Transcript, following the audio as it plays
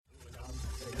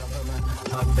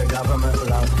Good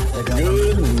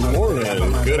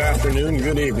morning, good afternoon,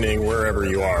 good evening, wherever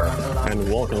you are, and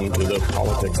welcome to the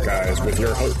Politics Guys with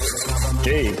your hosts,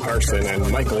 Jay Carson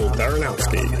and Michael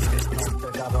Baranowski.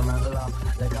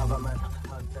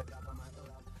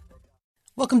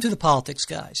 Welcome to the Politics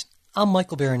Guys. I'm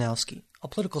Michael Baranowski, a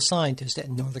political scientist at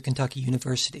Northern Kentucky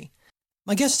University.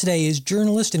 My guest today is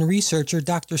journalist and researcher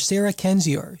Dr. Sarah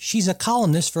Kendzior. She's a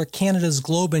columnist for Canada's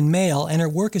Globe and Mail, and her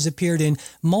work has appeared in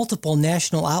multiple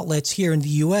national outlets here in the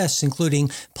U.S., including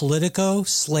Politico,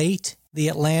 Slate, The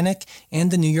Atlantic,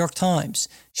 and The New York Times.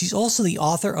 She's also the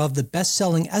author of the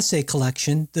best-selling essay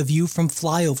collection, The View from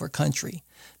Flyover Country.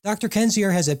 Dr.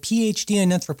 Kendzior has a PhD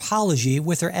in anthropology,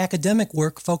 with her academic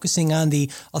work focusing on the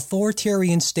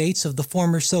authoritarian states of the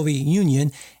former Soviet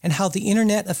Union and how the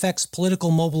internet affects political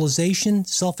mobilization,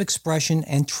 self-expression,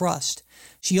 and trust.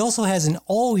 She also has an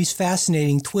always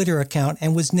fascinating Twitter account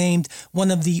and was named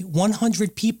one of the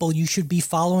 100 people you should be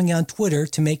following on Twitter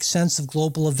to make sense of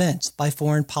global events by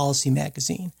Foreign Policy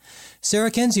magazine. Sarah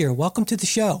Kendzior, welcome to the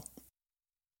show.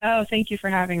 Oh, thank you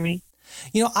for having me.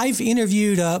 You know, I've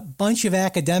interviewed a bunch of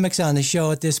academics on the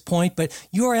show at this point, but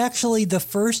you're actually the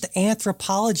first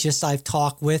anthropologist I've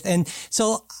talked with. And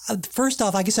so first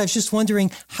off, I guess I was just wondering,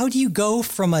 how do you go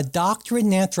from a doctorate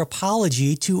in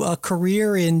anthropology to a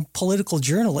career in political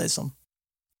journalism?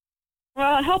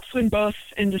 Well, it helps when both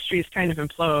industries kind of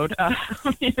implode.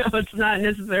 It's not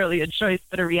necessarily a choice,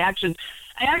 but a reaction.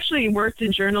 I actually worked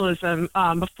in journalism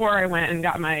before I went and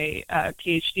got my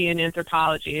PhD in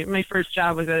anthropology. My first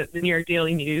job was at the New York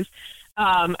Daily News.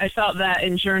 I felt that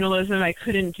in journalism, I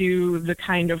couldn't do the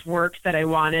kind of work that I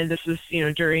wanted. This was,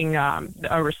 during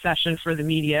a recession for the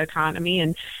media economy,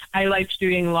 and I liked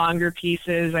doing longer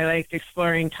pieces. I liked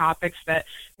exploring topics that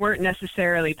weren't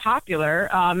necessarily popular,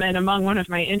 and among one of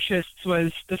my interests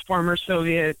was the former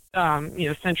Soviet,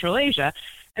 Central Asia.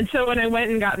 And so when I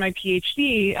went and got my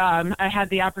PhD, I had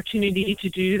the opportunity to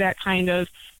do that kind of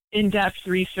in-depth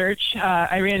research.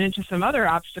 I ran into some other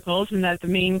obstacles in that the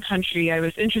main country I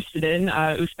was interested in,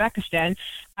 Uzbekistan,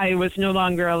 I was no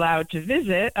longer allowed to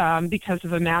visit because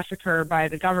of a massacre by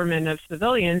the government of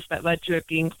civilians that led to it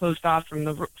being closed off from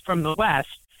the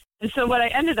West. And so what I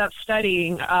ended up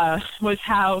studying was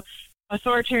how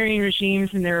authoritarian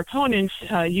regimes and their opponents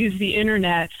use the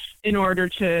internet in order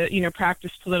to,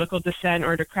 practice political dissent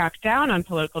or to crack down on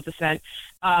political dissent,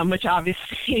 which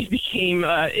obviously became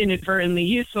inadvertently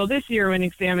useful this year when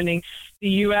examining the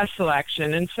U.S.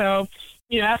 election. And so,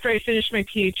 after I finished my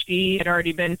PhD, I'd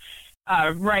already been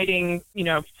writing,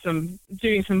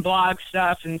 doing some blog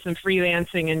stuff and some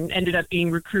freelancing, and ended up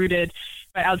being recruited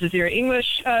by Al Jazeera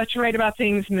English to write about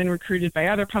things, and then recruited by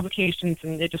other publications,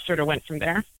 and it just sort of went from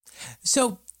there.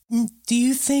 So do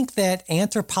you think that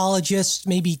anthropologists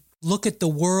maybe look at the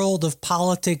world of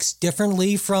politics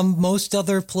differently from most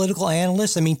other political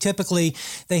analysts? I mean, typically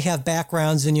they have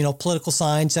backgrounds in, political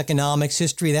science, economics,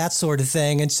 history, that sort of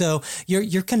thing. And so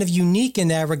you're kind of unique in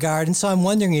that regard. And so I'm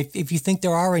wondering if you think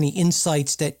there are any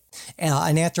insights that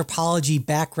an anthropology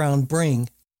background bring.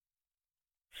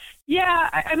 Yeah,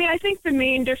 I think the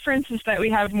main difference is that we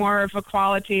have more of a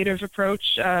qualitative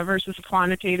approach versus a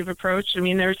quantitative approach. I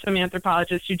mean, there are some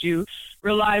anthropologists who do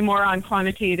rely more on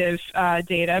quantitative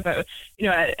data, but,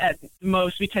 at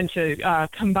most we tend to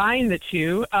combine the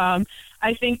two.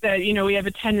 I think that, we have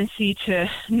a tendency to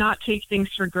not take things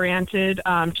for granted,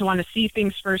 to want to see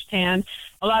things firsthand.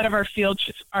 A lot of our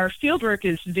field work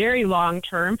is very long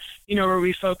term, where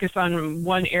we focus on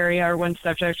one area or one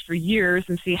subject for years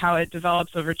and see how it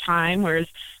develops over time, whereas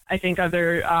I think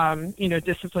other,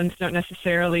 disciplines don't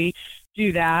necessarily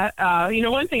do that.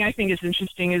 One thing I think is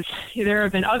interesting is there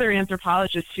have been other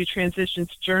anthropologists who transitioned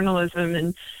to journalism,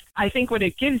 and I think what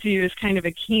it gives you is kind of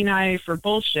a keen eye for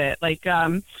bullshit. Like,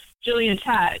 Gillian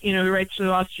Tett, who writes for the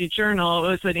Wall Street Journal,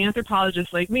 was an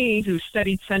anthropologist like me who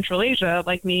studied Central Asia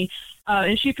like me,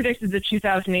 and she predicted the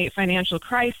 2008 financial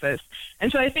crisis.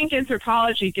 And so I think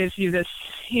anthropology gives you this,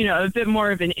 a bit more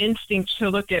of an instinct to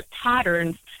look at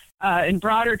patterns and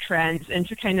broader trends, and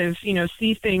to kind of,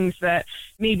 see things that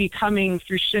may be coming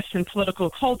through shifts in political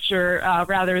culture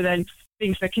rather than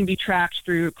things that can be tracked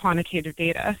through quantitative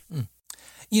data. Mm.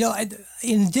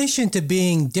 In addition to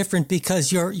being different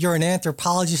because you're an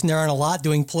anthropologist and there aren't a lot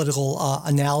doing political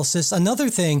analysis, another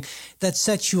thing that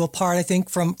sets you apart, I think,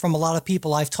 from a lot of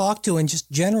people I've talked to, and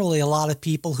just generally a lot of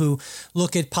people who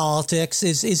look at politics,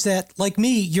 is that, like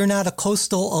me, you're not a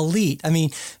coastal elite. I mean,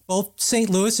 both St.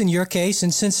 Louis in your case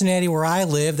and Cincinnati where I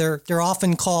live, they're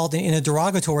often called in a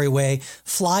derogatory way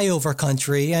flyover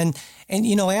country. And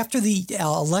after the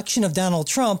election of Donald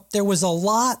Trump, there was a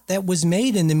lot that was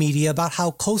made in the media about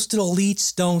how coastal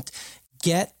elites don't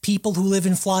get people who live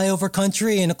in flyover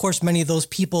country. And of course, many of those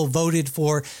people voted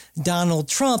for Donald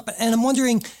Trump. And I'm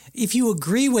wondering if you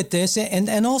agree with this.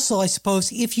 And also, I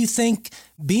suppose, if you think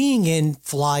being in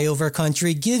flyover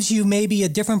country gives you maybe a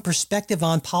different perspective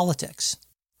on politics.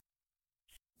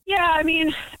 Yeah, I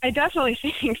mean, I definitely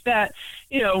think that,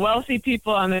 wealthy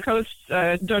people on the coast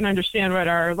don't understand what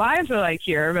our lives are like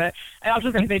here, but I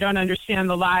also think they don't understand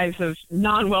the lives of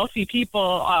non-wealthy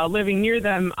people living near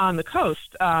them on the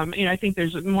coast. I think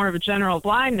there's more of a general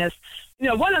blindness.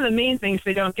 One of the main things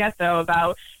they don't get, though,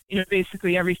 about,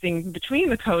 basically everything between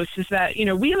the coasts is that,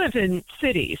 we live in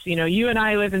cities. You and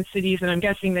I live in cities, and I'm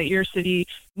guessing that your city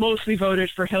mostly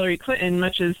voted for Hillary Clinton,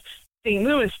 much as St.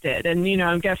 Louis did. And,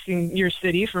 I'm guessing your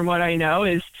city, from what I know,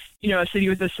 is, a city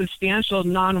with a substantial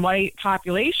non-white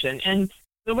population. And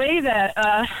the way that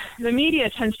the media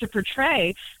tends to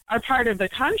portray our part of the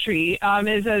country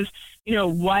is as,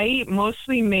 white,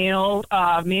 mostly male,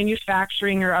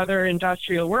 manufacturing or other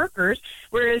industrial workers,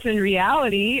 whereas in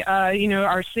reality,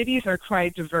 our cities are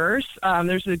quite diverse.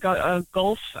 There's a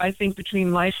gulf, I think,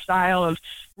 between lifestyle of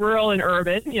rural and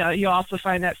urban. You also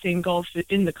find that same gulf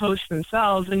in the coasts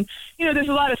themselves. And, there's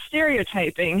a lot of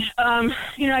stereotyping.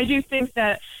 I do think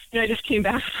that, I just came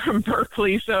back from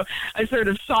Berkeley, so I sort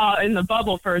of saw in the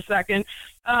bubble for a second.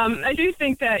 I do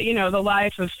think that, the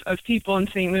life of people in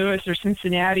St. Louis or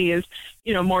Cincinnati is,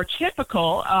 more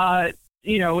typical,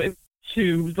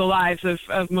 to the lives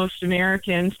of most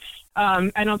Americans.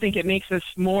 I don't think it makes us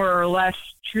more or less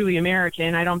truly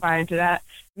American. I don't buy into that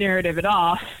narrative at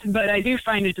all. But I do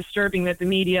find it disturbing that the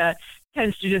media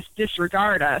tends to just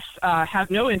disregard us, have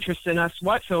no interest in us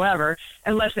whatsoever,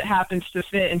 unless it happens to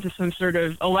fit into some sort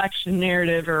of election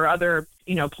narrative or other,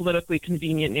 politically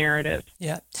convenient narrative.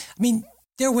 Yeah. I mean,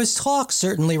 there was talk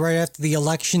certainly right after the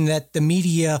election that the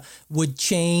media would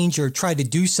change or try to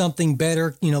do something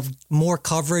better, more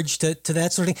coverage to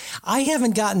that sort of thing. I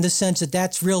haven't gotten the sense that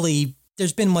that's really,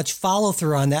 there's been much follow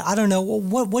through on that. I don't know.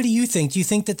 What do you think? Do you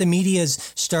think that the media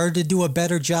has started to do a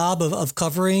better job of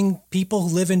covering people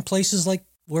who live in places like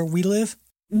where we live?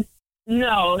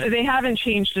 No, they haven't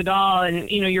changed at all. And,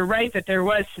 you're right that there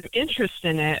was some interest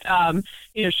in it.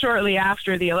 Shortly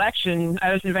after the election,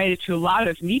 I was invited to a lot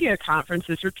of media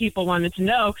conferences where people wanted to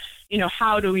know,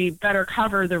 how do we better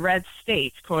cover the red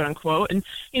states, quote unquote. And,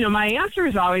 my answer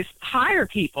is always hire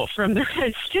people from the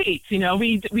red states.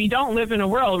 We don't live in a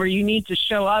world where you need to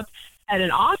show up at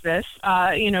an office,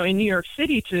 in New York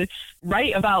City to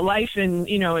write about life in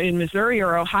Missouri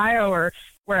or Ohio or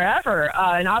wherever.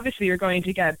 And obviously you're going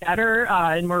to get better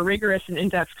and more rigorous and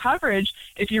in-depth coverage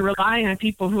if you're relying on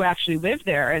people who actually live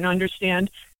there and understand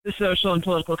the social and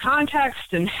political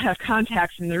context and have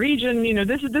contacts in the region.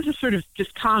 This is sort of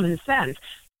just common sense.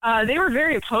 They were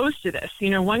very opposed to this.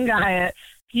 One guy at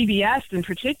PBS in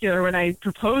particular, when I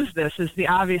proposed this as the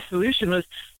obvious solution, was,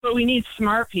 but we need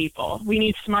smart people. We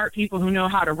need smart people who know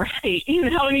how to write,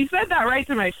 and he said that right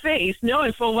to my face,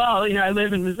 knowing full well, I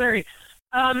live in Missouri.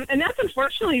 And that's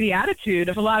unfortunately the attitude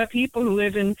of a lot of people who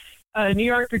live in New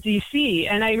York or D.C.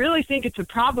 And I really think it's a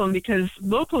problem because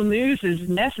local news is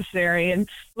necessary, and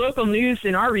local news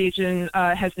in our region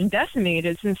has been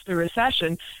decimated since the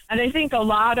recession. And I think a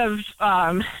lot of,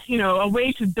 a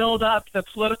way to build up the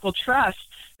political trust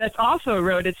that's also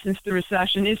eroded since the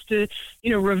recession is to,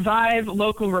 revive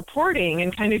local reporting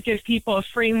and kind of give people a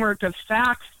framework of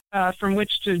facts from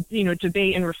which to,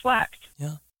 debate and reflect.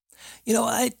 Yeah.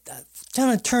 I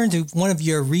kind of turn to one of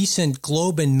your recent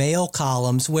Globe and Mail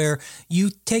columns where you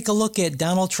take a look at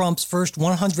Donald Trump's first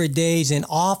 100 days in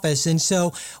office. And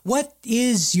so what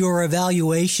is your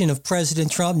evaluation of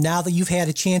President Trump now that you've had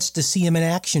a chance to see him in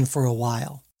action for a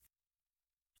while?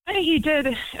 I think he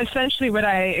did essentially what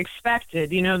I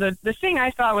expected. The thing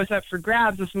I thought was up for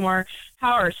grabs was more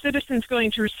how are citizens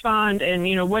going to respond,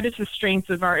 and, what is the strength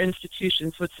of our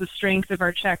institutions? What's the strength of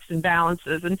our checks and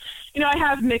balances? And, I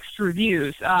have mixed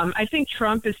reviews. I think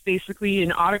Trump is basically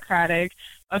an autocratic,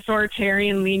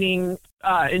 authoritarian-leaning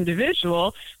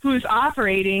individual who's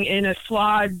operating in a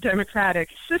flawed democratic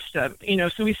system.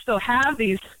 So we still have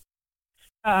these,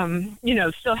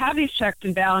 checks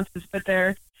and balances, but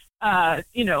they're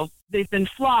they've been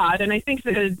flawed. And I think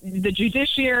that the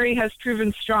judiciary has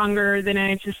proven stronger than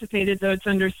I anticipated, though it's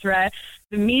under threat.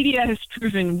 The media has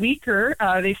proven weaker.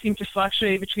 They seem to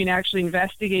fluctuate between actually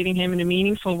investigating him in a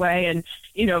meaningful way and,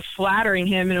 flattering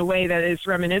him in a way that is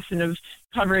reminiscent of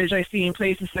coverage I see in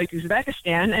places like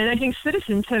Uzbekistan. And I think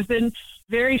citizens have been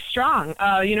very strong.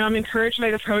 I'm encouraged by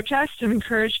the protests. I'm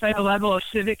encouraged by the level of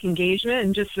civic engagement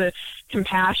and just the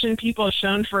compassion people have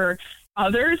shown for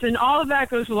others. And all of that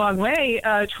goes a long way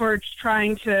towards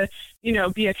trying to,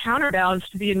 be a counterbalance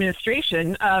to the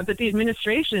administration. But the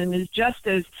administration is just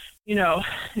as,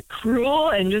 cruel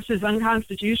and just as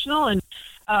unconstitutional and,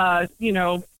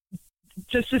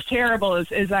 just as terrible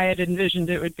as I had envisioned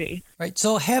it would be. Right.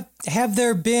 So have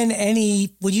there been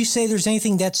any, would you say there's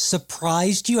anything that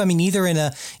surprised you? I mean, either in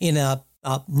a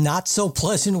not so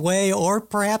pleasant way, or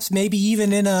perhaps maybe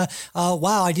even in a,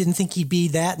 wow, I didn't think he'd be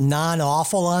that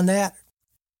non-awful on that?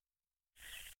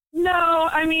 No,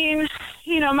 I mean,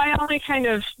 my only kind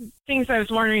of things I was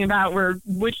wondering about were,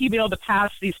 would he be able to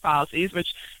pass these policies,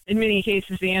 which in many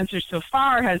cases the answer so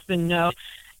far has been no.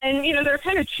 And, there are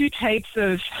kind of two types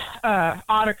of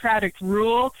autocratic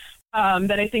rule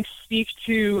that I think speak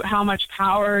to how much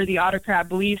power the autocrat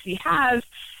believes he has.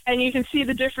 And you can see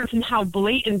the difference in how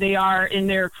blatant they are in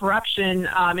their corruption,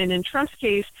 and in Trump's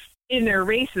case, in their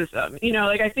racism.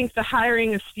 I think the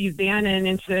hiring of Steve Bannon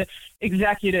into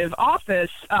executive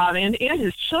office, and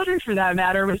his children for that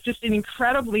matter, was just an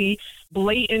incredibly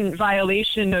blatant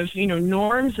violation of,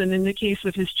 norms, and in the case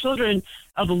of his children,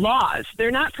 of laws. They're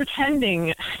not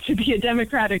pretending to be a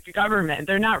democratic government.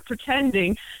 They're not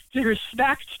pretending to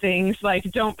respect things like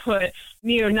don't put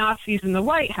neo-Nazis in the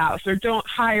White House, or don't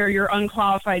hire your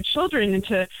unqualified children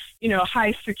into,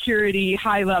 high security,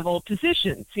 high level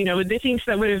positions. The things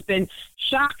that would have been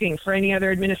shocking for any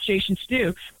other administration to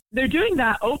do. They're doing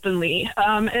that openly.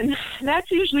 And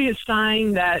that's usually a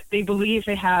sign that they believe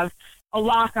they have a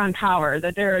lock on power,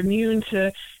 that they're immune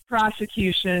to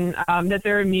prosecution, that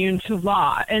they're immune to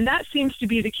law. And that seems to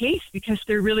be the case because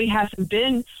there really hasn't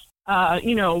been,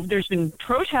 there's been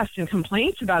protests and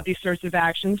complaints about these sorts of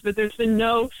actions, but there's been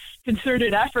no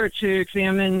concerted effort to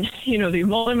examine, the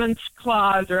emoluments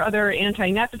clause or other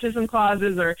anti-nepotism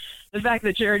clauses, or the fact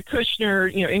that Jared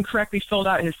Kushner, incorrectly filled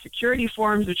out his security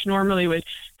forms, which normally would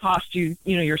cost you,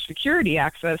 your security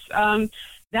access.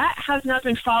 That has not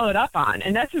been followed up on,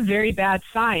 and that's a very bad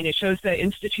sign. It shows that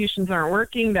institutions aren't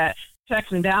working, that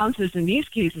checks and balances in these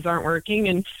cases aren't working,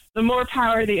 and the more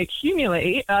power they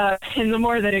accumulate, and the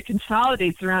more that it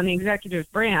consolidates around the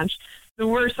executive branch, the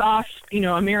worse off,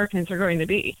 Americans are going to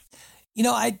be.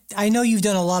 I know you've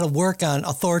done a lot of work on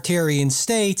authoritarian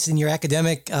states in your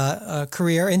academic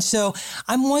career. And so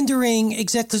I'm wondering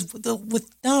exactly, with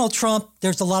Donald Trump,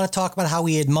 there's a lot of talk about how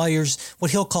he admires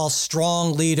what he'll call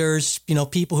strong leaders,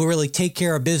 people who really take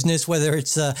care of business, whether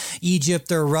it's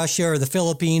Egypt or Russia or the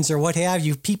Philippines or what have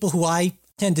you, people who I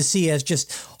tend to see as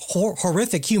just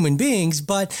horrific human beings.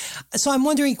 But so I'm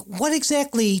wondering what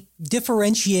exactly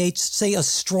differentiates, say, a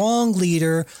strong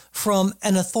leader from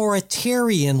an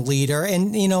authoritarian leader,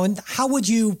 and and how would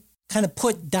you kind of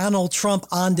put Donald Trump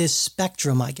on this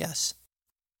spectrum, I guess?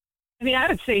 I mean, I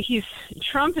would say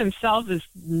Trump himself is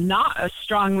not a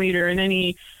strong leader in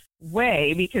any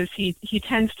way, because he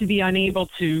tends to be unable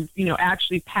to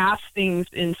actually pass things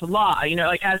into law.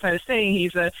 Like as I was saying,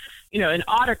 he's an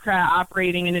autocrat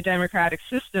operating in a democratic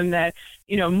system that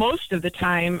most of the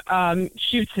time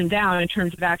shoots him down in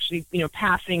terms of actually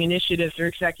passing initiatives or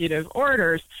executive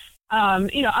orders.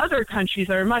 Other countries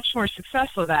are much more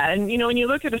successful at that. And when you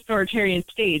look at authoritarian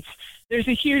states, there's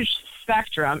a huge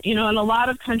spectrum, and a lot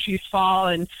of countries fall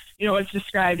in, what's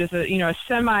described as a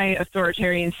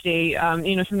semi-authoritarian state,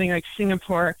 something like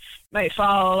Singapore might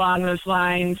fall along those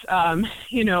lines.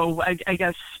 I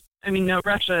guess,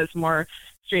 Russia is more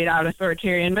straight out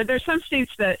authoritarian, but there's some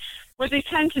states that what they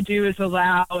tend to do is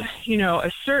allow,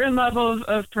 a certain level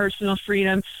of personal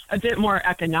freedom, a bit more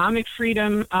economic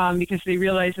freedom, because they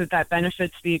realize that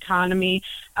benefits the economy.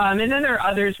 And then there are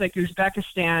others like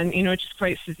Uzbekistan, which is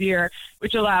quite severe,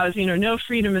 which allows, no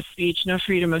freedom of speech, no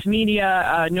freedom of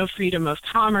media, no freedom of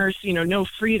commerce, no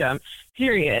freedom,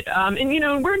 period.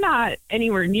 And we're not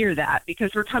anywhere near that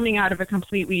because we're coming out of a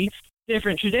completely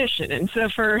different tradition. And so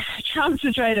for Trump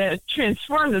to try to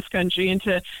transform this country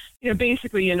into,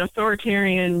 basically an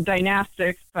authoritarian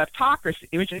dynastic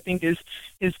kleptocracy, which I think is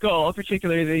his goal,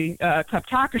 particularly the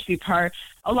kleptocracy part,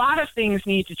 a lot of things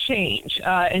need to change.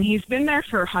 And he's been there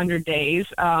for 100 days.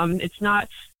 It's not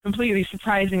completely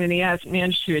surprising that he hasn't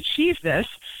managed to achieve this.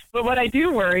 But what I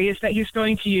do worry is that he's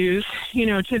going to use,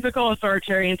 typical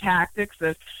authoritarian tactics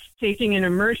of taking an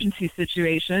emergency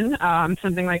situation,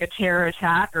 something like a terror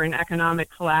attack or an economic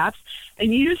collapse,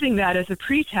 and using that as a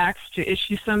pretext to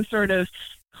issue some sort of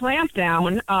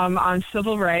clampdown on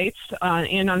civil rights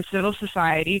and on civil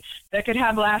society that could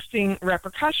have lasting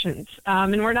repercussions.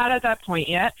 And we're not at that point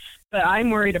yet. but I'm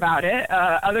worried about it.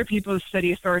 Other people who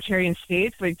study authoritarian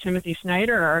states, like Timothy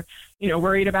Snyder, are,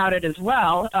 worried about it as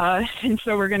well. And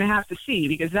so we're going to have to see,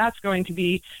 because that's going to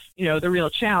be, the real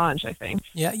challenge, I think.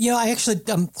 Yeah,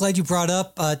 I'm glad you brought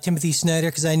up Timothy Snyder,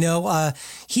 because I know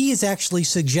he has actually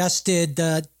suggested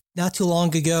not too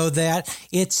long ago that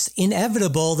it's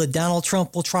inevitable that Donald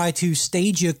Trump will try to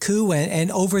stage a coup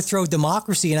and overthrow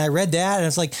democracy. And I read that, and I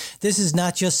was like, this is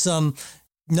not just some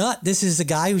nut. This is a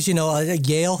guy who's, a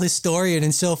Yale historian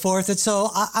and so forth. And so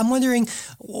I'm wondering,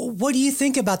 what do you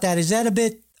think about that? Is that a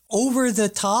bit over the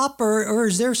top, or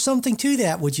is there something to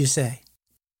that, would you say?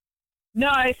 No,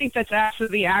 I think that's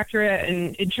absolutely accurate.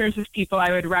 And in terms of people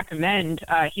I would recommend,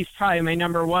 he's probably my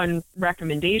number one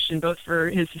recommendation, both for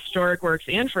his historic works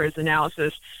and for his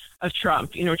analysis of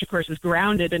Trump, which of course is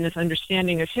grounded in his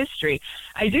understanding of history.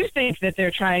 I do think that they're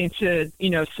trying to,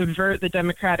 subvert the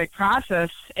democratic process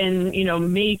and,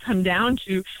 may come down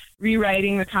to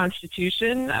rewriting the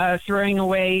Constitution, throwing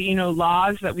away,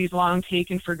 laws that we've long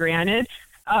taken for granted.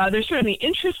 There's certainly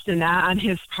interest in that on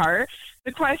his part.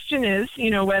 The question is,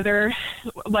 whether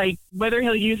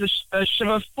he'll use a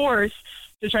show of force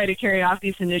to try to carry off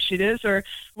these initiatives, or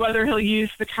whether he'll use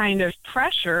the kind of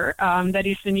pressure that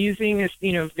he's been using,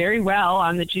 very well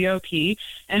on the GOP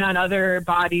and on other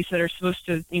bodies that are supposed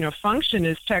to, function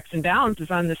as checks and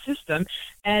balances on the system.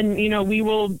 And, we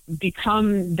will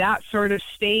become that sort of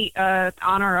state on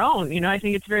our own. I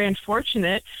think it's very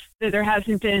unfortunate that there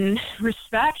hasn't been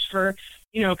respect for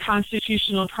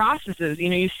constitutional processes.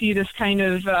 You see this kind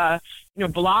of,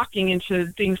 blocking into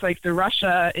things like the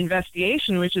Russia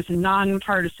investigation, which is a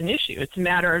nonpartisan issue. It's a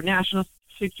matter of national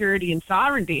security and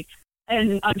sovereignty.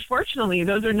 And unfortunately,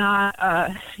 those are not,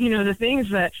 the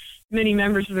things that many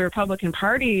members of the Republican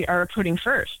Party are putting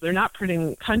first. They're not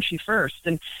putting country first.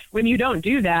 And when you don't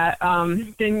do that,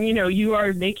 then, you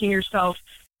are making yourself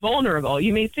vulnerable.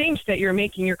 You may think that you're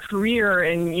making your career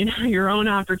and your own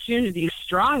opportunities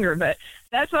stronger, but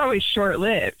that's always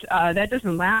short-lived. That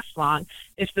doesn't last long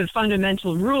if the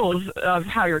fundamental rules of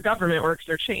how your government works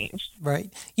are changed.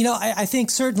 Right. I think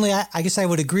certainly, I guess I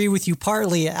would agree with you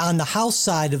partly on the House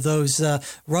side of those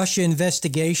Russia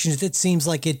investigations. It seems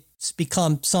like it's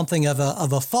become something of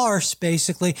a farce,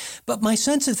 basically. But my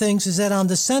sense of things is that on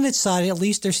the Senate side, at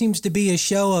least, there seems to be a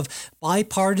show of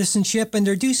bipartisanship, and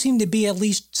there do seem to be at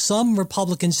least some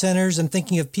Republican senators. I'm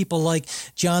thinking of people like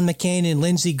John McCain and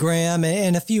Lindsey Graham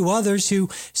and a few others who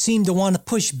seem to want to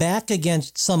push back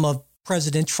against some of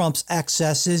President Trump's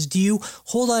excesses. Do you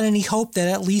hold out any hope that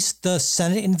at least the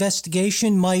Senate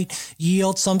investigation might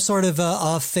yield some sort of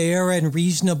a fair and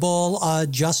reasonable,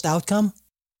 just outcome?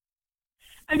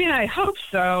 I mean, I hope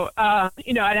so.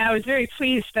 And I was very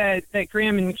pleased that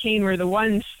Graham and McCain were the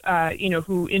ones,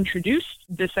 who introduced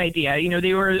this idea.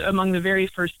 They were among the very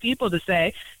first people to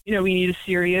say, we need a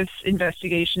serious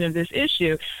investigation of this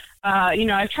issue.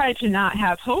 I've tried to not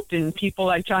have hope in people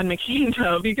like John McCain,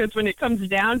 though, because when it comes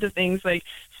down to things like,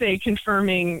 say,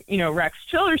 confirming, Rex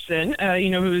Tillerson,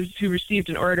 who received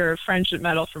an Order of Friendship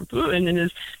Medal from Putin and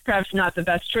is perhaps not the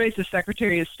best choice as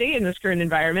Secretary of State in this current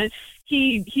environment,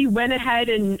 he went ahead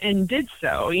and did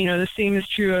so. The same is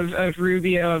true of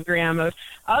Rubio, of Graham, of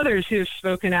others who have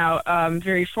spoken out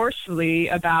very forcefully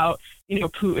about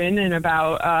Putin and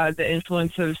about the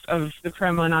influence of the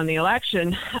Kremlin on the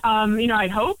election.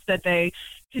 I'd hope that they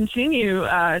continue,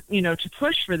 to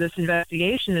push for this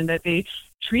investigation and that they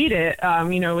treat it,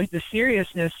 with the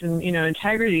seriousness and,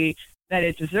 integrity that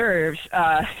it deserves.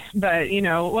 But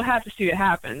we'll have to see what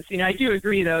happens. I do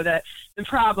agree, though, that the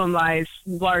problem lies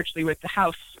largely with the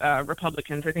House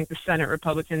Republicans. I think the Senate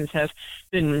Republicans have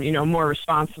been, more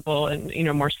responsible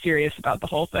and, more serious about the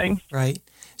whole thing. Right.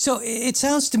 So it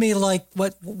sounds to me like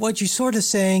what you're sort of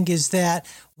saying is that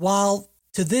while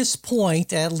to this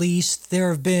point, at least, there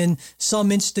have been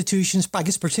some institutions, I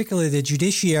guess particularly the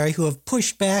judiciary, who have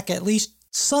pushed back at least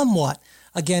somewhat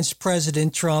against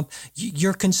President Trump.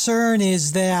 Your concern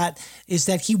is that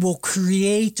he will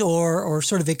create or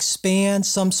sort of expand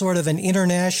some sort of an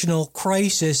international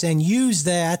crisis and use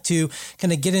that to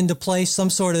kind of get into place some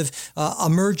sort of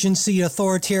emergency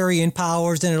authoritarian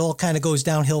powers, and it all kind of goes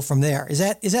downhill from there. Is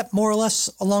that more or less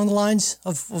along the lines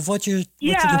of what you're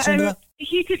concerned about?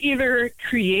 He could either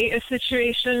create a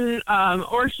situation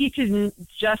or he can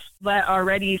just let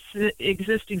already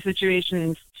existing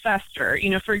situations fester.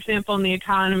 For example, in the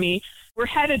economy, we're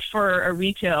headed for a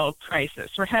retail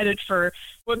crisis. We're headed for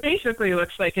what basically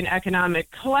looks like an economic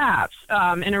collapse.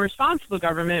 And a responsible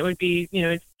government would be,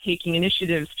 taking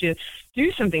initiatives to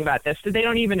do something about this. So they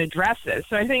don't even address it.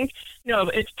 So I think,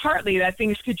 it's partly that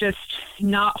things could just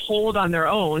not hold on their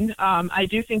own. I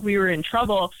do think we were in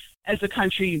trouble as a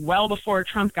country well before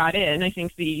Trump got in. I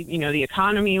think the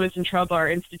economy was in trouble, our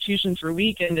institutions were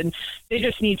weakened, and they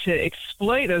just need to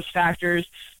exploit those factors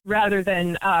rather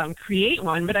than create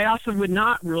one. But I also would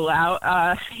not rule out,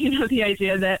 the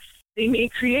idea that they may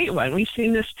create one. We've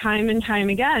seen this time and time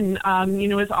again,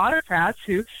 with autocrats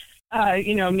who,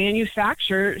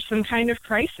 manufacture some kind of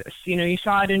crisis. You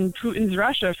saw it in Putin's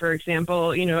Russia, for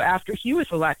example, after he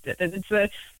was elected. And it's a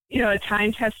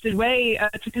time-tested way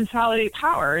to consolidate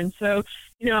power. And so,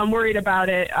 I'm worried about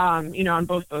it, on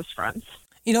both those fronts.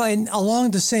 And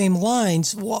along the same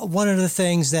lines, one of the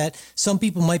things that some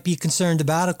people might be concerned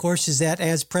about, of course, is that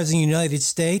as President of the United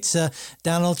States,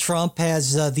 Donald Trump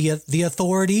has the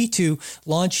authority to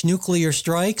launch nuclear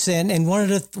strikes. And one of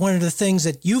the things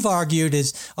that you've argued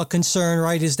is a concern,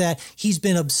 right, is that he's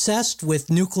been obsessed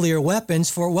with nuclear weapons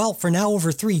for now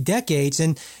over 3 decades.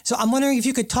 And so I'm wondering if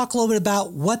you could talk a little bit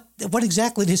about what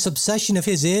exactly this obsession of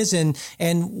his is and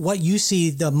what you see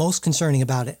the most concerning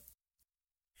about it.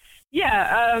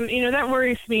 Yeah, that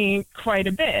worries me quite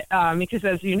a bit because,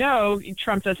 as you know,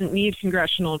 Trump doesn't need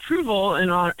congressional approval in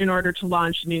order to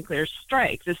launch a nuclear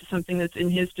strike. This is something that's in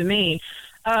his domain.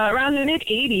 Around the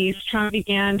mid-'80s, Trump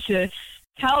began to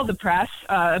tell the press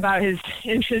about his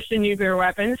interest in nuclear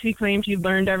weapons. He claimed he'd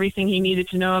learned everything he needed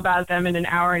to know about them in an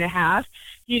hour and a half.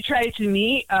 He tried to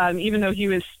meet, even though he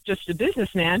was just a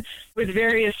businessman, with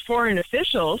various foreign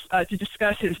officials to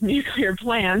discuss his nuclear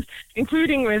plans,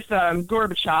 including with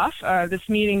Gorbachev. This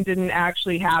meeting didn't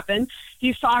actually happen.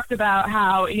 He's talked about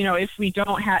how, if we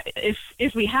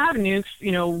have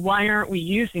nukes, why aren't we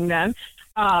using them?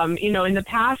 In the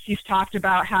past, he's talked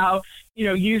about how,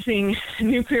 using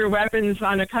nuclear weapons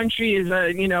on a country is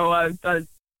a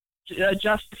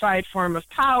justified form of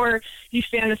power. He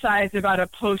fantasized about a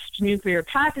post-nuclear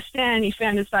Pakistan. He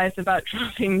fantasized about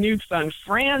dropping nukes on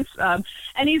France.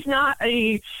 And he's not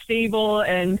a stable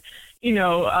and,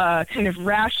 kind of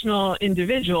rational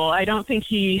individual. I don't think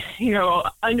he,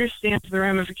 understands the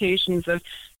ramifications of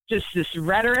just this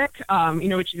rhetoric,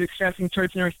 which he's expressing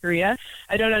towards North Korea.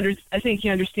 I think he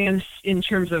understands in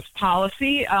terms of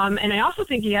policy. And I also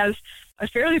think he has a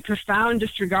fairly profound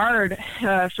disregard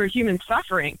for human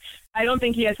suffering. I don't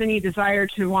think he has any desire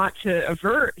to want to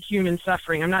avert human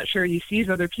suffering. I'm not sure he sees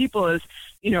other people as,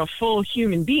 full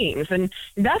human beings. And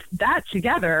that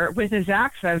together with his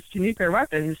access to nuclear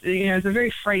weapons, is a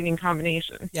very frightening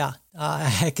combination. Yeah,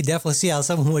 I could definitely see how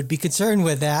someone would be concerned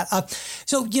with that.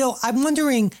 So, I'm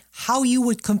wondering how you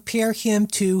would compare him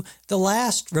to the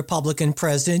last Republican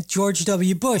president, George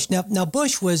W. Bush. Now,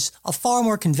 Bush was a far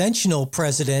more conventional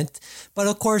president, but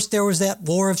of course there was that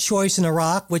war of choice in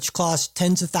Iraq, which cost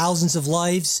tens of thousands of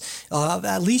lives,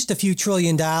 at least a few $1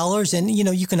 trillion. And,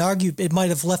 you can argue it might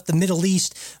have left the Middle East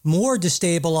more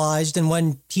destabilized than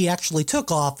when he actually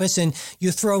took office. And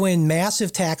you throw in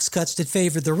massive tax cuts that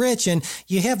favor the rich, and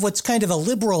you have what's kind of a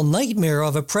liberal nightmare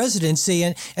of a presidency.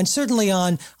 And certainly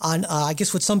on I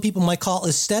guess what some people might call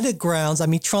aesthetic grounds. I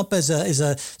mean, Trump is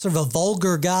a sort of a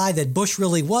vulgar guy that Bush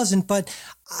really wasn't. But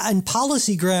on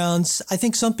policy grounds, I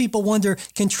think some people wonder,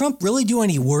 can Trump really do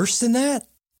any worse than that?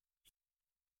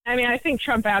 I mean, I think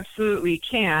Trump absolutely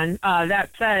can.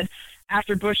 That said,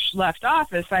 after Bush left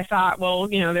office, I thought, well,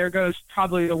 there goes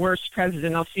probably the worst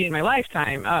president I'll see in my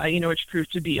lifetime, which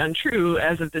proved to be untrue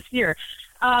as of this year.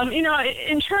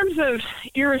 In terms of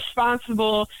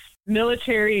irresponsible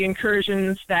military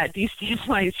incursions that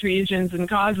destabilize regions and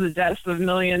cause the deaths of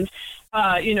millions,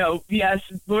 yes,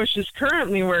 Bush is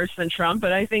currently worse than Trump,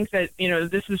 but I think that,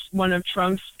 this is one of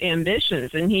Trump's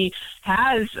ambitions, and he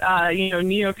has,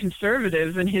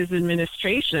 neoconservatives in his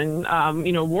administration,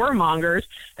 warmongers,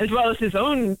 as well as his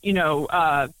own,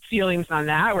 feelings on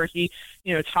that, where he,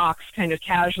 talks kind of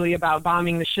casually about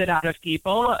bombing the shit out of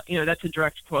people. That's a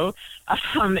direct quote.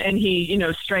 And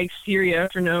he, strikes Syria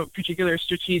for no particular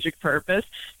strategic purpose,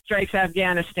 strikes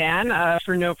Afghanistan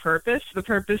for no purpose. The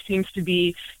purpose seems to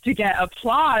be to get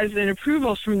applause and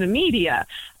approval from the media.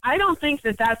 I don't think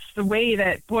that that's the way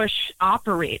that Bush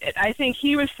operated. I think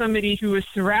he was somebody who was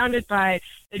surrounded by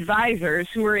advisors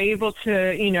who were able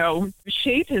to,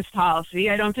 shape his policy.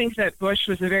 I don't think that Bush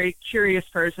was a very curious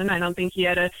person. I don't think he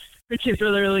had a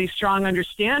particularly strong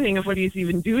understanding of what he's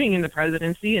even doing in the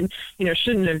presidency and,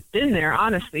 shouldn't have been there,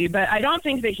 honestly. But I don't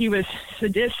think that he was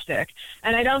sadistic.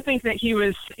 And I don't think that he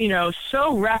was,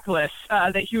 so reckless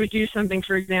that he would do something,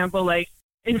 for example, like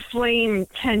inflame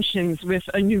tensions with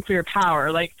a nuclear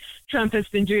power like Trump has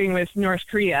been doing with North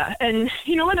Korea. And,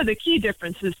 one of the key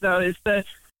differences, though, is the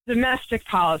domestic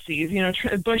policies,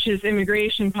 Bush's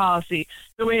immigration policy,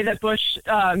 the way that Bush,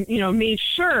 made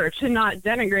sure to not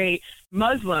denigrate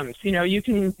Muslims. You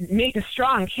can make a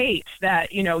strong case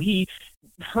that, he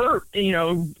hurt,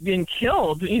 been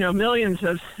killed, millions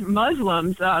of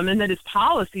Muslims, and that his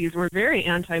policies were very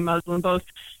anti-Muslim, both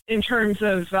in terms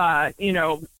of,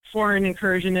 foreign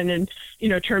incursion and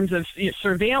in, terms of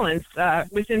surveillance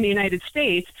within the United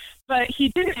States. But he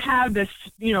didn't have this,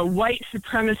 white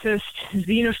supremacist,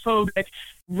 xenophobic,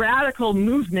 radical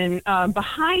movement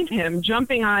behind him,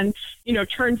 jumping on,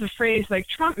 turns of phrase like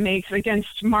Trump makes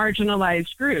against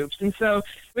marginalized groups. And so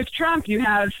with Trump, you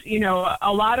have,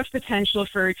 a lot of potential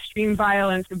for extreme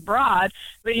violence abroad,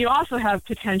 but you also have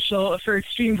potential for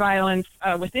extreme violence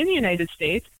within the United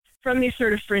States from these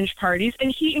sort of fringe parties,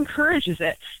 and he encourages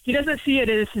it. He doesn't see it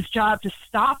as his job to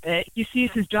stop it. He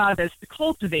sees his job as to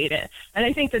cultivate it. And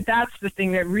I think that that's the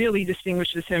thing that really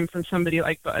distinguishes him from somebody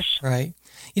like Bush. Right.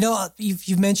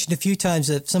 You've mentioned a few times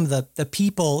that some of the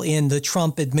people in the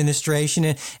Trump administration,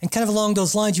 and kind of along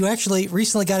those lines, you actually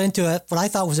recently got into what I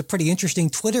thought was a pretty interesting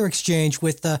Twitter exchange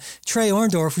with Trey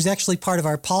Orndorff, who's actually part of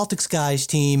our Politics Guys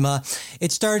team.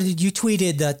 It started, you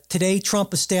tweeted, today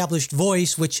Trump established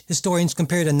Voice, which historians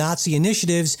compare to Nazi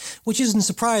initiatives, which isn't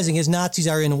surprising as Nazis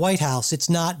are in the White House. It's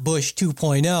not Bush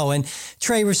 2.0. And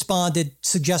Trey responded,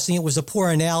 suggesting it was a poor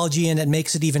analogy and it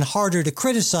makes it even harder to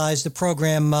criticize the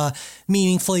program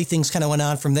meaningfully. Things kind of went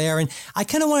on from there. And I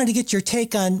kind of wanted to get your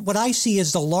take on what I see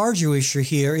as the larger issue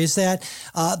here is that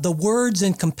the words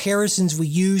and comparisons we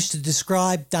use to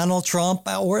describe Donald Trump,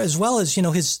 or as well as,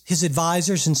 his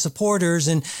advisors and supporters.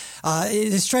 And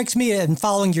it strikes me, in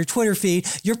following your Twitter feed,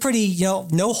 you're pretty,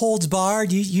 no holds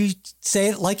barred. You say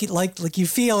it like you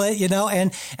feel it,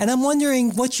 and I'm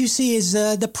wondering what you see as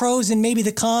the pros and maybe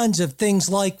the cons of things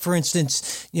like, for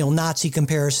instance, Nazi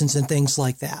comparisons and things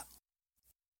like that.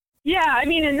 Yeah, I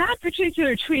mean, in that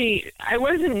particular tweet, I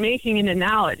wasn't making an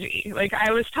analogy. Like, I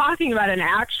was talking about an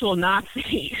actual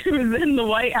Nazi who was in the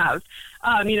White House.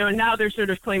 And now they're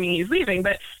sort of claiming he's leaving.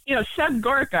 But, Seb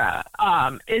Gorka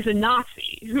is a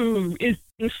Nazi who is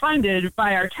funded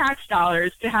by our tax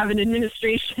dollars to have an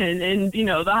administration in,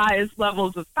 the highest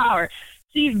levels of power.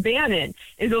 Steve Bannon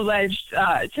is alleged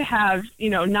to have,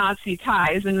 Nazi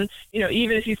ties. And,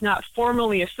 even if he's not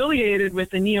formally affiliated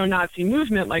with the neo-Nazi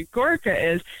movement like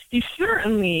Gorka is, he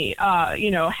certainly,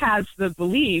 has the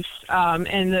beliefs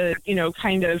and the,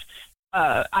 kind of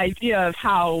idea of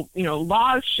how,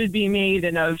 laws should be made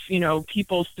and of,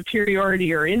 people's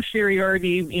superiority or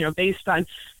inferiority, based on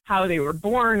how they were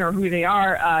born or who they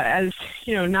are as,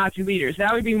 Nazi leaders.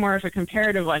 That would be more of a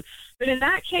comparative one. But in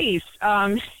that case,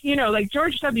 like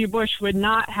George W. Bush would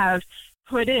not have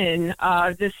put in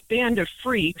this band of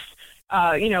freaks,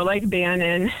 like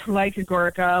Bannon, like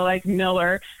Gorka, like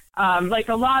Miller, like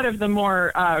a lot of the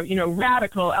more,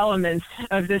 radical elements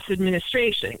of this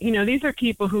administration. These are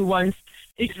people who once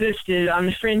existed on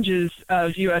the fringes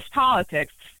of U.S.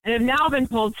 politics and have now been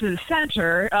pulled to the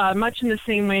center, much in the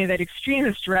same way that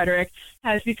extremist rhetoric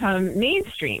has become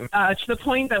mainstream, to the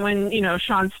point that when,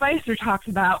 Sean Spicer talks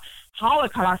about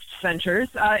Holocaust centers,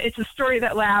 it's a story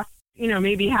that lasts,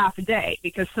 maybe half a day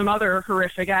because some other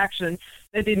horrific action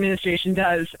that the administration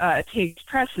does takes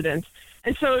precedence.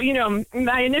 And so,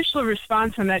 my initial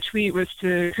response on that tweet was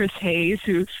to Chris Hayes,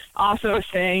 who also was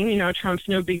saying, Trump's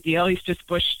no big deal. He's just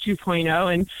Bush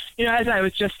 2.0. And, as I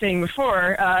was just saying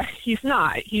before, he's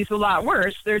not. He's a lot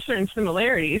worse. There are certain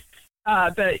similarities.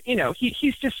 But,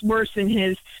 he's just worse in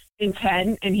his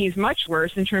intent, and he's much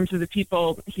worse in terms of the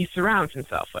people he surrounds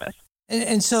himself with.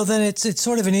 And so then it's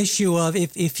sort of an issue of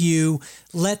if you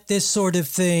let this sort of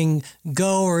thing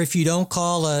go, or if you don't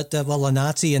call a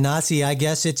Nazi, I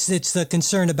guess it's the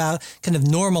concern about kind of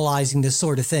normalizing this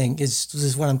sort of thing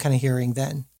is what I'm kind of hearing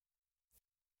then.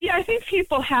 Yeah, I think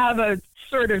people have a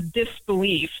sort of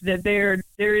disbelief that there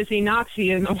is a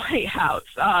Nazi in the White House.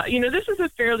 This is a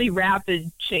fairly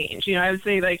rapid change. I would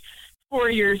say like 4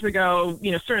 years ago,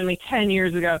 certainly 10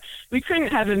 years ago, we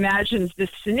couldn't have imagined this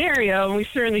scenario, and we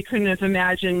certainly couldn't have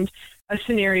imagined a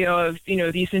scenario of,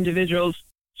 these individuals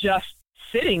just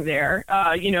sitting there,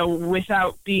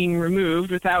 without being removed,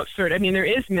 there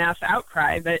is mass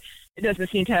outcry, but it doesn't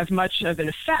seem to have much of an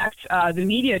effect. The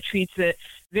media treats it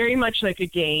very much like a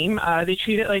game. They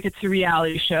treat it like it's a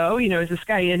reality show. Is this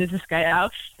guy in? Is this guy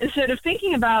out? Instead of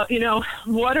thinking about,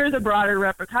 what are the broader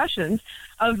repercussions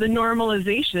of the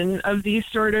normalization of these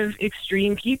sort of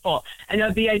extreme people and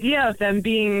of the idea of them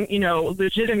being,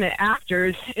 legitimate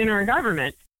actors in our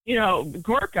government.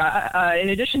 Gorka, in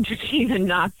addition to being a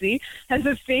Nazi, has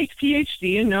a fake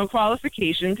PhD and no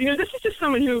qualifications. This is just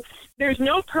someone who there's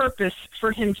no purpose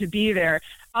for him to be there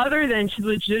other than to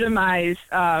legitimize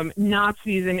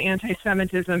Nazis and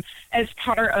anti-Semitism as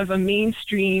part of a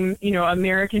mainstream,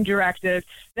 American directive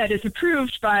that is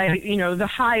approved by, the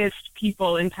highest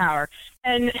people in power.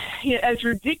 And as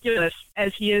ridiculous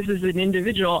as he is as an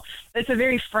individual, it's a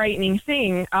very frightening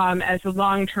thing as a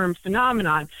long-term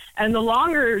phenomenon. And the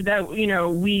longer that,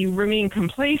 we remain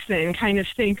complacent and kind of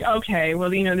think, okay, well,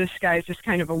 this guy's just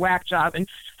kind of a whack job, and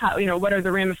how, what are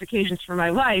the ramifications for my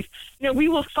life? We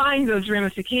will find those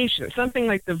ramifications. Something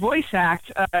like the Voice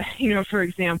Act, for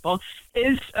example,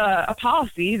 is a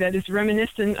policy that is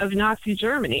reminiscent of Nazi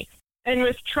Germany. And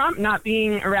with Trump not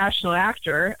being a rational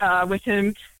actor, with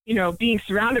him being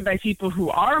surrounded by people who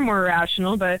are more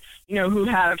rational, but, who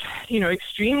have,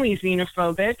 extremely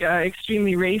xenophobic,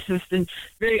 extremely racist, and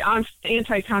very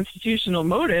anti-constitutional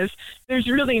motives, there's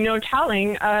really no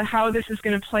telling how this is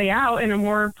going to play out in a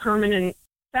more permanent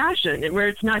fashion, where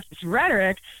it's not just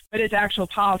rhetoric, but it's actual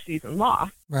policies and law.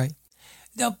 Right.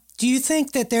 Now, do you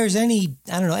think that there's any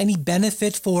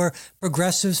benefit for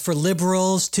progressives, for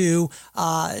liberals to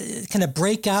kind of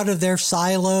break out of their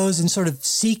silos and sort of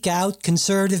seek out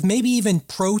conservative, maybe even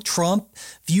pro-Trump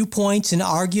viewpoints and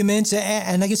arguments?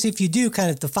 And I guess if you do, kind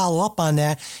of to follow up on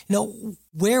that,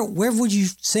 where would you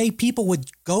say people would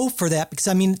go for that? Because,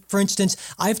 for instance,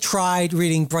 I've tried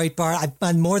reading Breitbart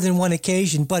on more than one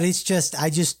occasion, but it's just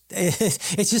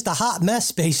a hot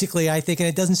mess, basically, I think, and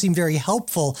it doesn't seem very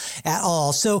helpful at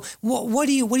all. So what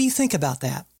do you think about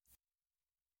that?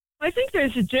 I think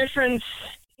there's a difference.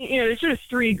 There's sort of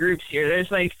three groups here.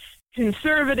 There's like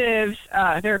conservatives,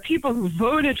 there are people who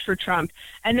voted for Trump,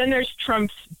 and then there's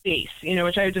Trump's base,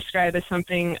 which I would describe as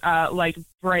something like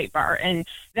Breitbart. And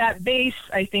that base,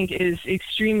 I think, is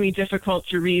extremely difficult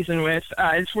to reason with.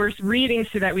 It's worth reading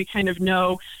so that we kind of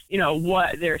know,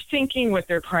 what they're thinking, what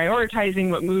they're prioritizing,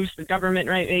 what moves the government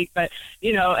might make. But,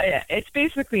 it's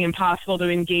basically impossible to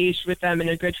engage with them in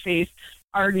a good faith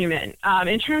argument.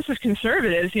 In terms of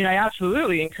conservatives, I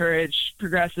absolutely encourage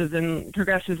progressives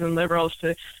and liberals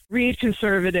to read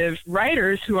conservative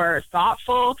writers who are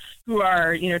thoughtful, who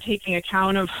are, taking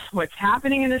account of what's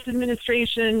happening in this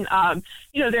administration.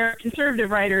 There are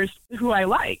conservative writers who I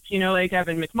like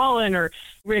Evan McMullin or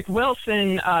Rick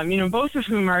Wilson, both of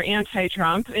whom are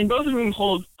anti-Trump and both of whom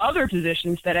hold other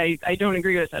positions that I don't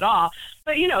agree with at all.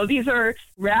 But, these are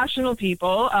rational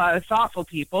people, thoughtful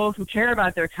people who care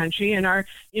about their country and are,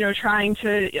 trying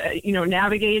to,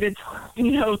 navigate its,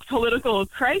 political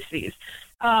crises.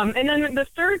 And then the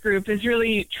third group is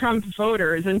really Trump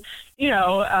voters. And,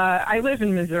 I live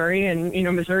in Missouri, and,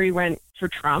 Missouri went for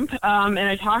Trump. And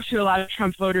I talked to a lot of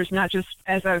Trump voters, not just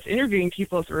as I was interviewing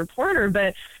people as a reporter,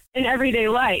 but in everyday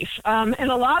life. And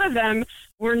a lot of them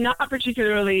were not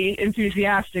particularly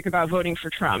enthusiastic about voting for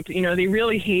Trump. They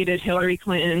really hated Hillary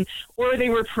Clinton, or they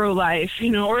were pro-life,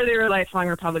 or they were lifelong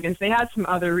Republicans. They had some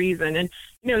other reason. And,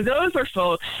 those are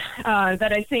folks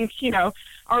that I think,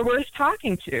 are worth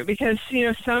talking to, because,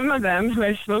 some of them who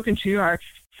I've spoken to are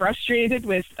frustrated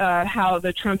with how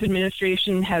the Trump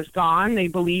administration has gone. They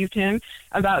believed him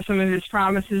about some of his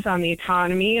promises on the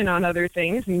economy and on other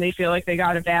things, and they feel like they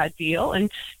got a bad deal. And,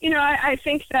 I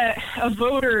think that a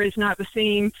voter is not the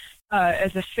same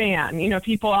as a fan.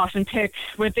 People often pick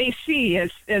what they see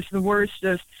as the worst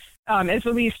of as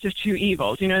the least of two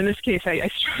evils. In this case, I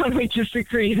strongly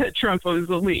disagree that Trump was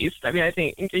the least. I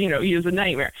think, he was a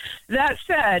nightmare. That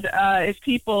said, if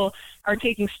people are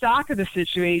taking stock of the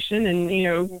situation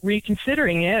and,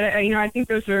 reconsidering it, I think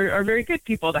those are very good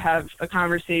people to have a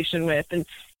conversation with and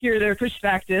hear their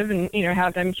perspective and,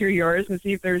 have them hear yours and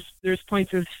see if there's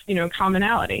points of,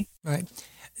 commonality. Right.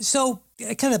 So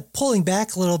kind of pulling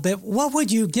back a little bit, what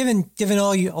would you, given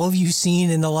all you've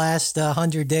seen in the last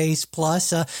 100 days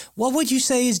plus, what would you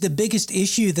say is the biggest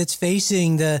issue that's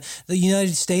facing the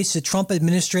United States, the Trump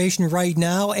administration right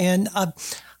now? And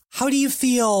how do you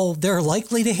feel they're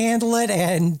likely to handle it,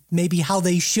 and maybe how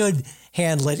they should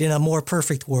handle it in a more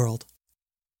perfect world?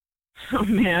 Oh,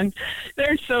 man,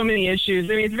 there's so many issues.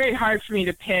 It's very hard for me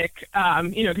to pick,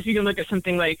 because you can look at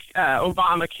something like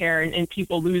Obamacare and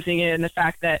people losing it, and the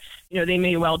fact that, they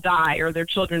may well die or their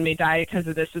children may die because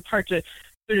of this. It's hard to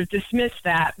sort of dismiss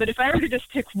that. But if I were to just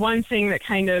pick one thing that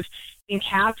kind of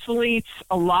encapsulates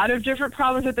a lot of different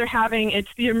problems that they're having,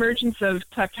 it's the emergence of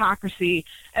kleptocracy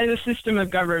as a system of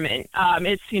government.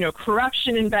 It's,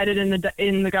 corruption embedded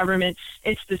in the government.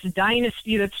 It's this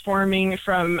dynasty that's forming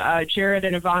from Jared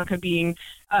and Ivanka being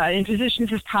in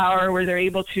positions of power where they're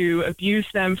able to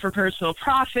abuse them for personal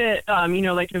profit,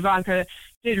 like Ivanka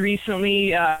did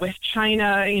recently with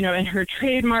China, and her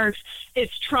trademarks.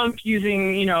 it's Trump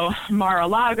using,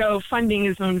 Mar-a-Lago, funding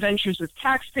his own ventures with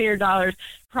taxpayer dollars,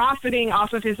 profiting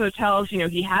off of his hotels.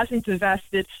 He hasn't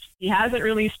divested. He hasn't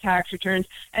released tax returns.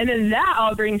 And then that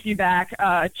all brings you back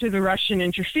to the Russian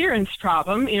interference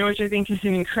problem, which I think is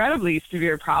an incredibly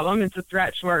severe problem. It's a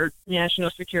threat to our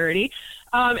national security.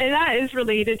 And that is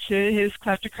related to his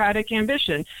kleptocratic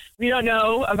ambition. We don't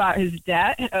know about his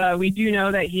debt. We do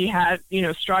know that he had,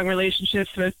 strong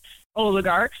relationships with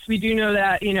oligarchs. We do know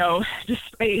that,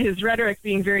 despite his rhetoric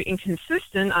being very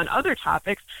inconsistent on other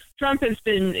topics, Trump has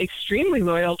been extremely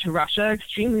loyal to Russia,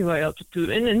 extremely loyal to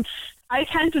Putin. And I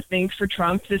tend to think for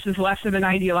Trump, this is less of an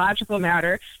ideological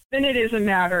matter than it is a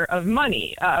matter of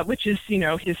money, which is,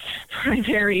 his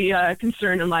primary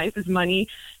concern in life is money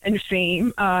and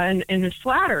fame and his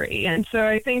flattery. And so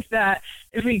I think that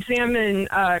if we examine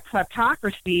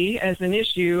kleptocracy as an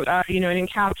issue, it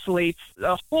encapsulates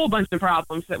a whole bunch of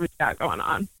problems that we've got going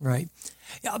on. Right.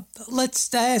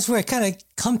 Let's, as we're kind of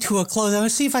come to a close, I'm going to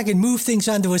see if I can move things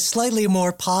onto a slightly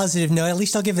more positive note. At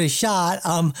least I'll give it a shot.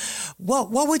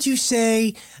 What would you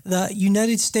say the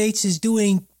United States is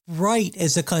doing right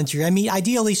as a country? I mean,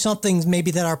 ideally something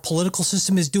maybe that our political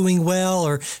system is doing well,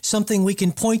 or something we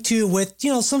can point to with,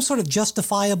 some sort of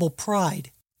justifiable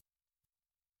pride.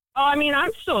 Oh, I mean,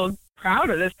 I'm still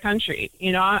proud of this country.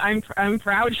 I'm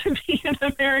proud to be an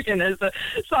American, as the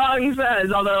song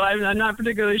says, although I'm not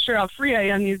particularly sure how free I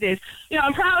am these days.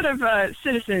 I'm proud of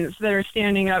citizens that are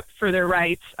standing up for their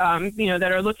rights,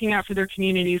 that are looking out for their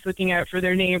communities, looking out for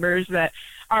their neighbors, that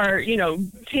are,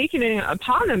 taking it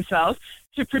upon themselves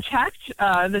to protect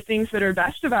the things that are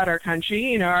best about our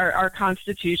country, our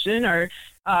Constitution, our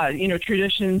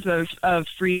traditions of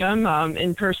freedom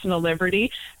and personal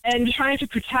liberty, and trying to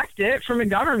protect it from a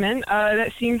government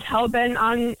that seems hell-bent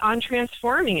on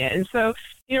transforming it. And so,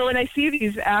 when I see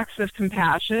these acts of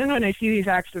compassion, when I see these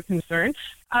acts of concern,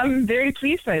 I'm very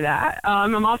pleased by that.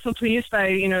 I'm also pleased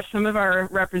by, some of our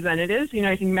representatives.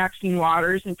 I think Maxine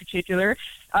Waters in particular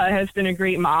has been a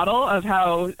great model of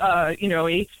how,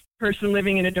 a person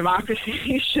living in a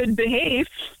democracy should behave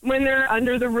when they're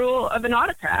under the rule of an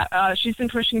autocrat. She's been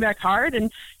pushing back hard,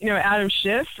 and, Adam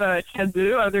Schiff, Ted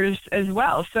Lieu, others as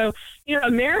well. So,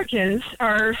 Americans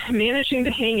are managing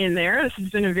to hang in there. This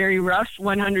has been a very rough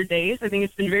 100 days. I think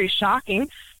it's been very shocking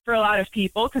for a lot of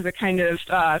people because it kind of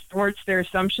thwarts their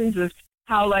assumptions of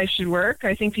how life should work.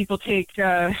 I think people take,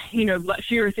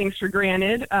 fewer things for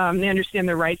granted. They understand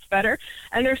their rights better,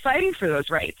 and they're fighting for those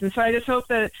rights. And so I just hope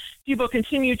that people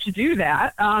continue to do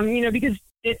that, because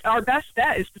our best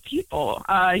bet is the people.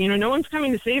 No one's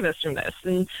coming to save us from this.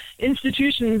 And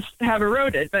institutions have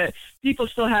eroded, but people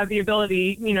still have the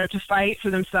ability, to fight for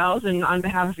themselves and on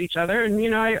behalf of each other.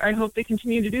 And, I hope they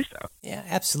continue to do so. Yeah,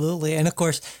 absolutely. And of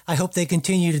course, I hope they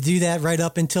continue to do that right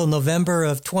up until November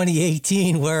of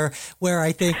 2018, where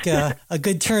I think a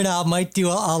good turnout might do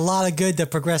a lot of good to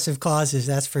progressive causes.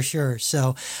 That's for sure.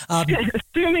 So,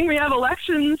 assuming we have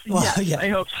elections, yes, yeah. I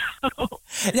hope so.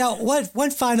 Now,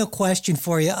 one final question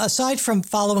for you. Aside from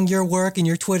following your work and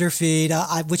your Twitter feed,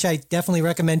 which I definitely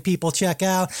recommend people check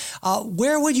out,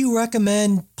 where would you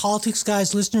recommend Politics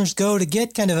Guys listeners go to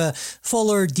get kind of a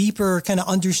fuller, deeper kind of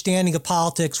understanding of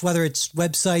politics, whether it's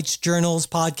websites, journals,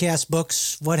 podcasts,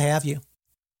 books, what have you?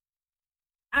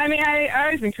 I mean, I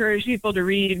always encourage people to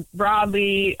read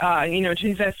broadly, to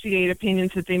investigate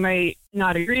opinions that they might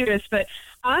not agree with. But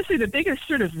honestly, the biggest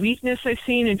sort of weakness I've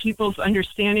seen in people's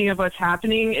understanding of what's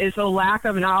happening is a lack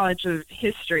of knowledge of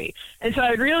history. And so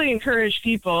I'd really encourage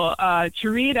people to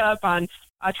read up on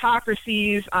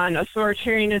autocracies, on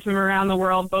authoritarianism around the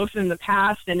world, both in the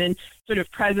past and in sort of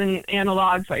present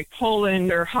analogs like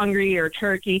Poland or Hungary or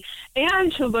Turkey,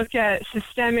 and to look at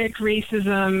systemic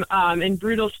racism and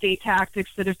brutal state tactics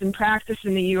that have been practiced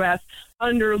in the U.S.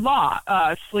 under law,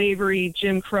 slavery,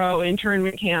 Jim Crow,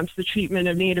 internment camps, the treatment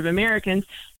of Native Americans.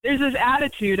 There's this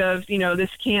attitude of,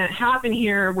 this can't happen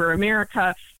here, we're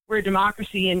America, we're a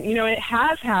democracy, and, it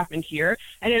has happened here,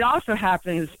 and it also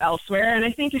happens elsewhere. And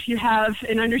I think if you have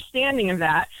an understanding of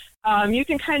that, you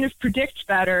can kind of predict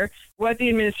better what the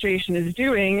administration is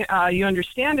doing. You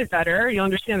understand it better, you'll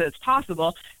understand that it's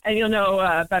possible, and you'll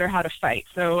know better how to fight.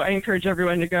 So I encourage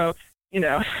everyone to go,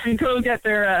 go get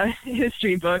their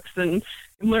history books and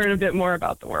learn a bit more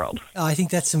about the world. I think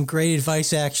that's some great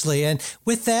advice, actually. And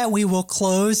with that, we will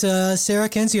close. Sarah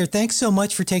Kendzior, thanks so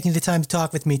much for taking the time to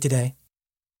talk with me today.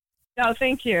 No,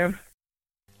 thank you.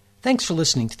 Thanks for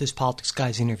listening to this Politics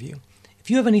Guys interview.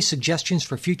 If you have any suggestions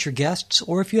for future guests,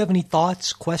 or if you have any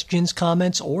thoughts, questions,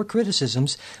 comments, or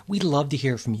criticisms, we'd love to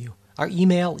hear from you. Our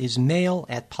email is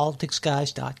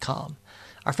mail@politicsguys.com.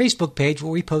 Our Facebook page,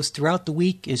 where we post throughout the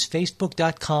week, is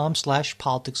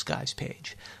facebook.com/politicsguys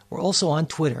page. We're also on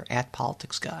Twitter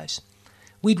 @politicsguys.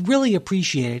 We'd really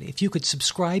appreciate it if you could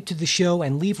subscribe to the show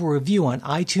and leave a review on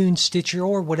iTunes, Stitcher,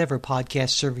 or whatever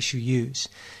podcast service you use.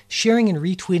 Sharing and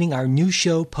retweeting our new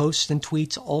show posts and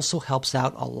tweets also helps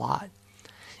out a lot.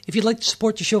 If you'd like to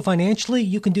support the show financially,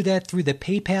 you can do that through the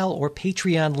PayPal or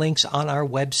Patreon links on our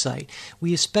website.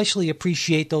 We especially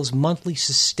appreciate those monthly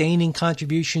sustaining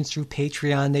contributions through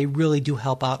Patreon. They really do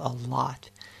help out a lot.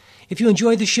 If you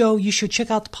enjoy the show, you should check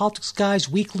out the Politics Guys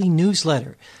weekly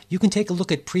newsletter. You can take a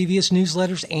look at previous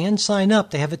newsletters and sign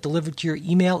up to have it delivered to your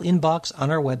email inbox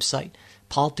on our website,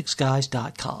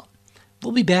 politicsguys.com.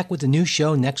 We'll be back with a new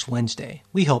show next Wednesday.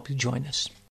 We hope you join us.